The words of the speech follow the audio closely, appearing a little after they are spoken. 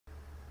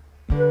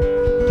I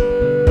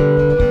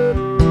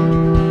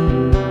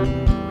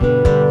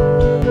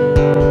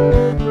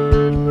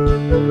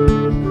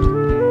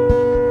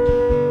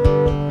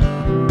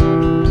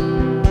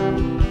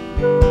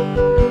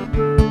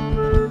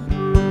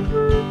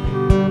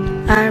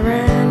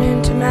ran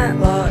into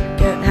Matlock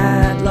at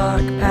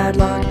Hadlock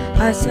Padlock.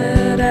 I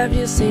said, "Have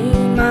you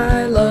seen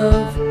my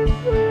love?"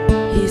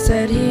 He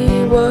said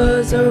he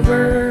was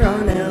over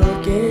on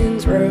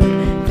Elkins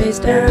Road, face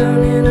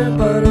down in a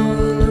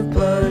puddle of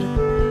blood.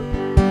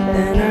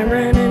 Then I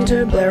ran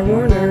into Blair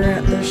Warner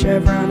at the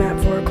Chevron at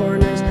Four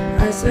Corners.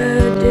 I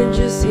said, "Did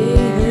you see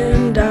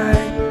him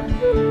die?"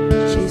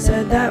 She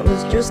said that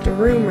was just a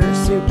rumor,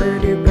 super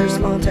duper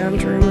small town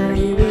rumor.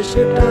 He was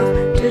shipped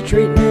off to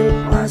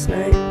treatment last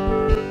night.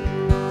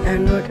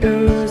 And what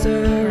goes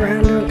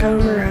around don't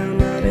come around,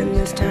 not in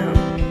this town.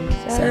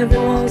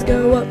 7 walls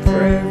go up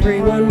for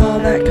every 1 wall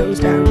that comes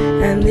down.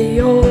 And the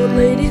old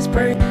ladies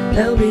pray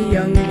they'll be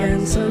young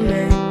again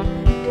someday.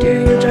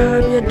 Do your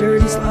job, you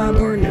dirty slob,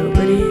 or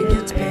nobody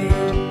gets paid.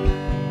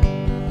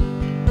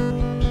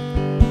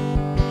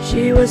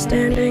 She was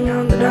standing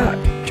on the dock,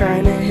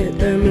 trying to hit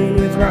the moon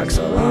with rocks.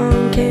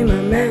 Along came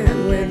a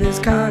man with his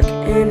cock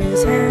in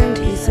his hand.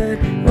 He said,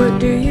 "What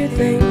do you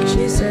think?"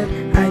 She said,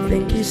 "I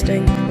think you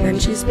stink." Then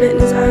she spit in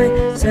his eye,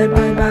 said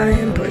bye-bye,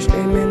 and pushed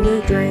him in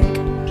the drink.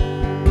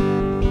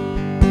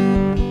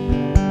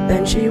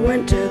 Then she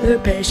went to the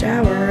pay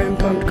shower and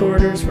pumped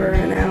quarters for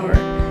an hour.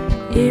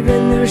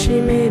 Even though she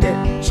made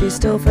it, she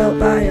still felt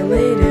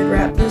violated.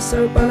 Wrapped the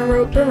soap on a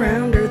rope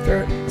around her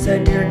throat,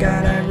 said, "Dear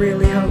God, I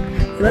really hope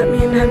you let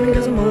me in heaven,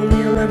 'cause I'm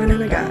only 11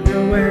 and I got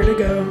nowhere to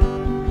go."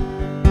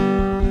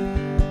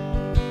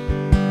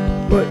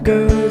 What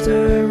goes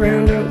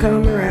around don't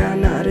come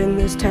around, not in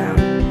this town.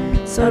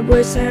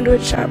 Subway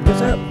sandwich shop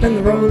was up and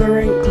the roller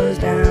rink closed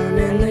down.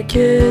 And the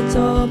kids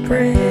all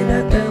pray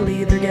that they'll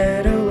either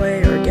get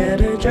away or get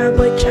a job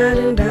like Chad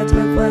and Dad's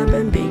meth lab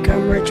and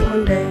become rich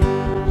one day.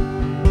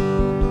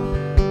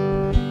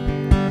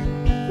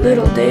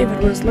 Little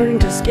David was learning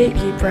to skate.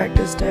 He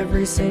practiced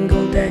every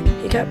single day.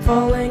 He kept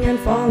falling and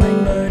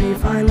falling, but he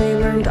finally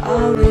learned to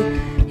ollie.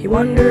 He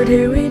wondered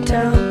who he'd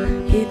tell.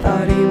 He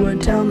thought he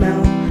would tell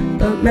Mel,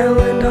 but Mel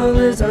and all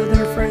his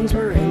other friends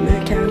were in the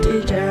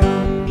county jail.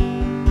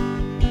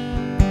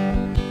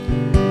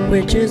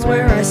 Which is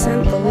where I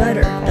sent the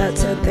letter that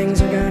said things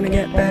are gonna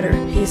get better.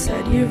 He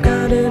said, "You've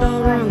got it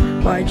all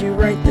wrong. Why'd you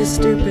write this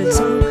stupid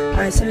song?"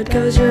 I said,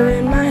 "'Cause you're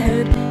in my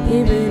head,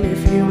 even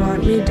if you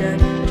want me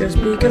dead. Just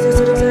because I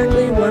said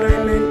exactly what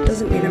I meant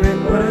doesn't mean I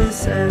meant what I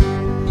said."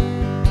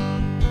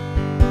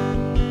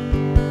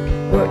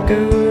 What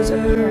goes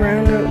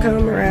around don't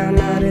come around,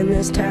 not in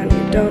this town.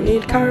 You don't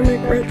need karmic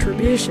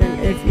retribution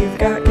if you've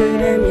got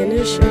good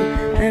ammunition.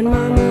 And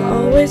Mama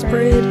always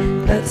prayed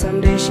that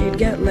someday she'd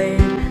get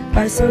laid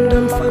by some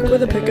dumb fuck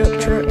with a pickup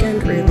truck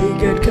and really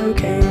good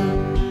cocaine.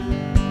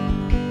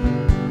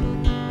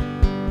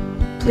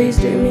 Please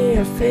do me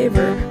a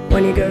favor,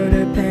 when you go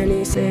to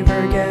Penny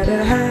Saver, get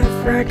a half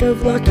rack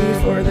of Lucky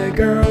for the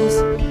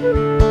girls,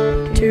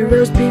 2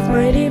 roast beef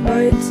mighty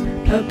bites,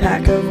 a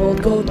pack of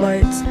old gold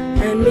lights,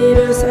 and meet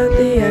us at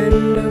the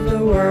end of the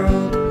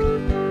world.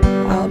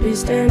 I'll be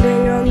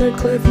standing on the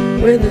cliff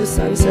with the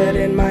sunset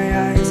in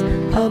my eyes.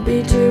 I'll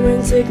be too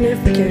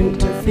insignificant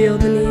to feel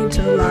the need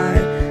to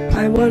lie.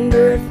 I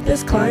wonder if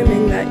this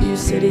climbing that you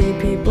city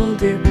people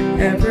do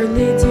ever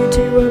leads you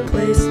to a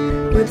place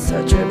with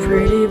such a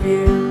pretty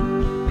view.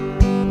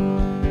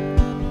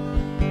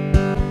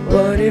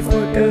 What if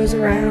what goes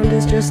around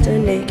is just a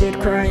naked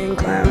crying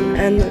clown,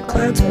 and the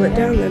clouds split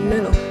down the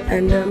middle,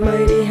 and a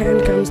mighty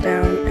hand comes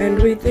down,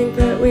 and we think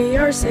that we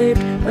are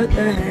saved, but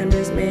the hand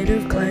is made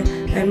of clay,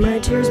 and my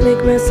tears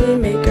make messy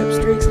makeup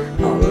streaks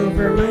all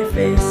over my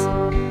face.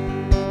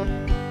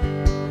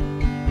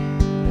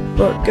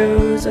 What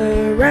goes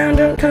around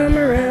don't come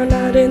around,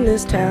 not in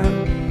this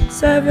town.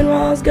 7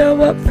 walls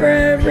go up for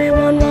every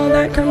 1 wall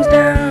that comes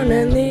down,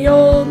 and the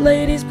old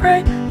ladies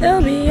pray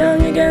they'll be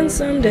young again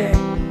someday.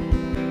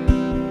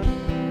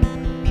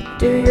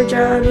 Do your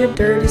job, you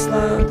dirty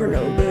slob, or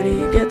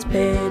nobody gets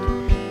paid.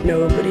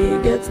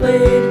 Nobody gets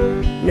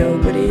laid,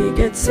 nobody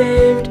gets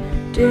saved.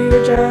 Do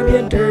your job,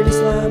 you dirty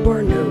slob,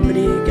 or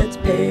nobody gets